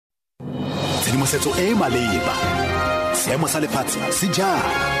tshedimosetso e e maleba. Seemo sa lefatshe se jang.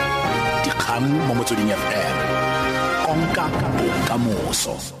 Dikgang mo Motsweding FM. Konka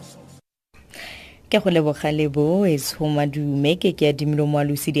bokamoso. Ke go leboga lebo madume ke a dimelo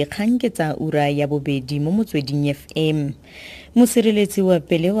Moalusi dikgang ke tsa ura ya bobedi mo Motsweding FM. Mosireletsi wa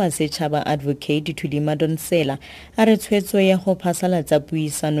pele wa sechaba advocate Thuli Madonsela a re tshwetso ya go phasalatsa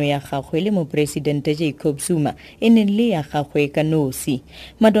puisano ya gagwe le mopresidente Jacob Zuma e ne le ya gagwe ka nosi.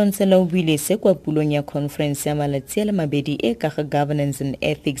 Madonsela o buile se kwa pulong ya conference ya malatsi a le mabedi e ka ga Governance and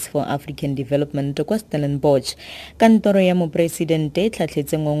Ethics for African Development kwa Stellenbosch. Kantoro ya mopresidente e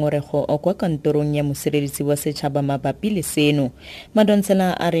tlhatlhetse ngongorego o kwa kantorong ya mosireletsi wa sechaba mabapi le seno.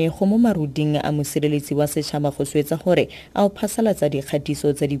 Madonsela a re go mo maruding a mosireletsi wa sechaba go swetsa gore a phasalatsa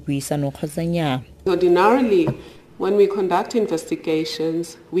dikgatiso tsa dipuisano kgotsa nnyaa. Ordinarily, when we conduct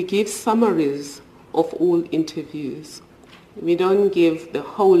investigations, we give summaries of all interviews. We don't give the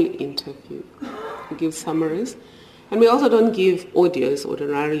whole interview. We give summaries. And we also don't give audios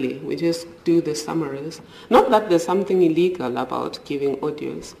ordinarily. We just do the summaries. Not that there's something illegal about giving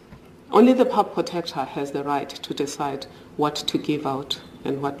audios. Only the public protector has the right to decide what to give out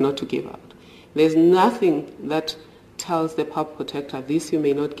and what not to give out. There's nothing that tells the public protector this you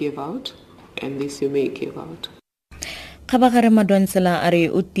may not give out and this you may give out. Khabagare Madonsela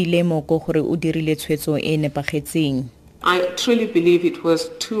are o tile mo go gore o dirile tshwetso e nepagetseng. I truly believe it was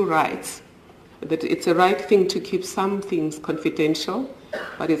two rights. That it's a right thing to keep some things confidential,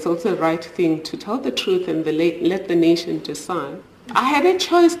 but it's also a right thing to tell the truth and let the nation decide. I had a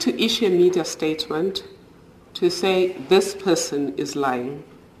choice to issue a media statement to say this person is lying.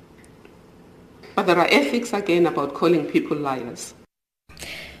 But there are ethics again about calling people liars.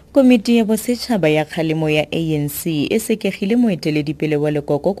 Komiti ya bosetšhaba ya kgalemo ya ANC e sekegile moeteledipele wa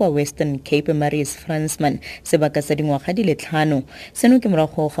lekoko kwa Western Cape Marius Fransman sebaka sa dingwaga di le 5. Seno ke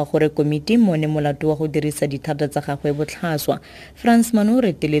morago ga gore komiti mone molato wa go dirisa dithata tsa gagwe botlhaswa. Fransman o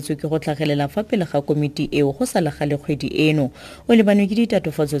reteletswe ke go tlhagelela fa pele ga komiti eo go sa le kgwedi eno. O lebanwe ke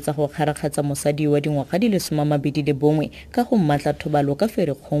ditatofatso tsa go kgarakgatsa mosadi wa dingwaga di le 21 ka go mmatla thobalo ka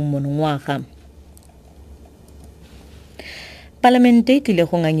Ferikgong monongwaga. Parlamente tlile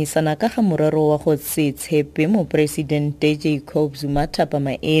go ngangisana ka ga morero wa go se tshepe mopresidente Jacob Zuma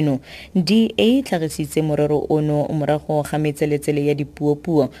thapama eno. DA tlhagisitse morero ono morago ga metseletsele ya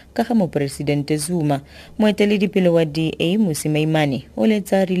dipuopuo ka ga mopresidente Zuma. Moeteledipele wa DA Mosimane o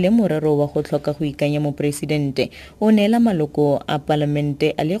letsarile morero wa go tlhoka go ikanya mopresidente o neela maloko a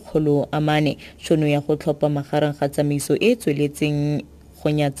parlamente a le 104 tšhono ya go tlhopha magareng ga tsamaiso e tsweletseng go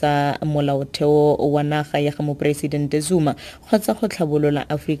nyatsa molaotheo wa naga ya ga mopresidente Zuma kgotsa go tlhabolola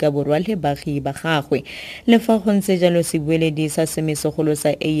Afrika Borwa le baagi ba gagwe. Le fa go ntse jalo sebueledi sa semesogolo sa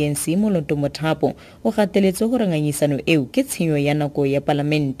ANC Moloto Mothapo o gateletse gore ngangisano eo ke tshenyo ya nako ya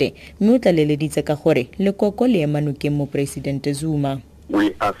parlamente mme o tlaleleditse ka gore lekoko le emanokeng mopresidente Zuma.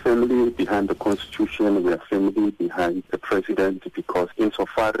 We are firmly behind the Constitution, we are firmly behind the President because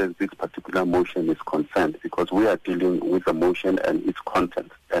insofar as this particular motion is concerned, because we are dealing with the motion and its content,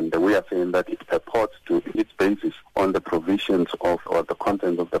 and we are saying that it purports to its basis on the provisions of or the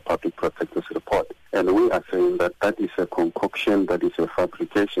content of the Public Protector's report. And we are saying that that is a concoction, that is a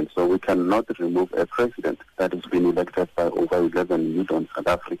fabrication, so we cannot remove a president that has been elected by over 11 million South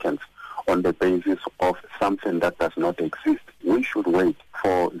Africans on the basis of something that does not exist. We should wait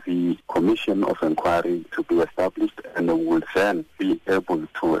for the commission of inquiry to be established and we will then be able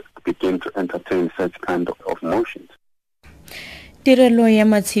to begin to entertain such kind of motions. Tirelo ya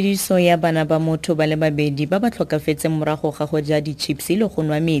matshediso ya bana ba motho ba le babedi ba ba tlhokafetse morago ga go ja di-chips le go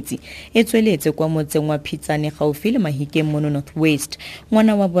nwa metsi e tsweletse kwa motseng wa Phitsane gaufi le Mahikeng mono Northwest.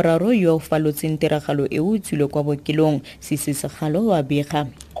 Ngwana wa boraro yo o falotseng tiragalo e o tswile kwa bokelong Sisisegalo wa bega.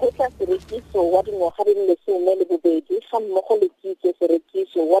 Serekiso wa dingwaga di le 12 ga mmogo le kitso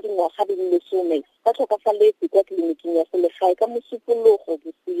serekiso wa dingwaga di le 10 ba tlhokafaletse kwa tleliniking ya selegae ka mosupologo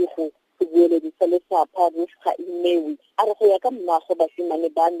bosigo. Sebueledi sa lefapha Rufga Imewi a re go ya ka mmago basimane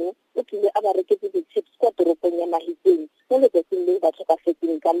bano o tlile a ba reketse di-chips kwa toropong ya Mahikeng mo letsatsing leo ba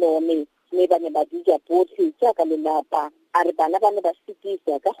tlhokafetseng ka lone mme ba ne ba dija botlhe jaaka lelapa. A re bana ba ne ba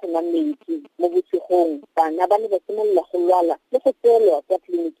sitisa ka go nwa metsi mo bosigong. Bana ba ne ba simolola go lwala le go tseelwa kwa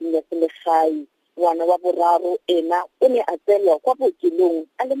tleliniking ya selegae. Ngwana wa boraro ena o ne a tseelwa kwa bookelong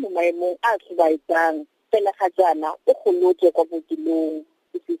a le mo maemong a tlhobaetsang fela ga jaana o golotswe kwa bookelong.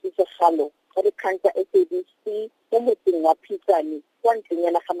 Sesegalo ga dikgang tsa SABC mo motseng wa Phitsane kwa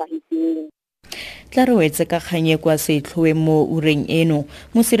ntlenyana ga Mahikeng. tla re wetse ka kganye kwa setlhoe mo ureng eno.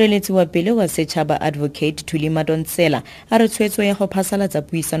 Mosireletsi wa pele wa sechaba advocate Thuli Madonsela a re tshwetso ya go phasalatsa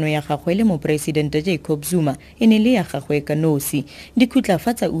puisano ya gagwe le mopresidente Jacob Zuma e ne le ya gagwe ka nosi.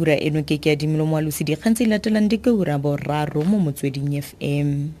 Dikhutlafatsa ura eno ke a dimelo Moalusi dikgang tse latelang di ka ura boraro mo Motsweding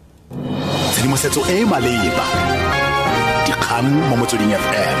FM. Tshedimosetso e maleba dikgang mo Motsweding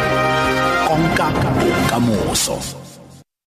FM konka bokamoso.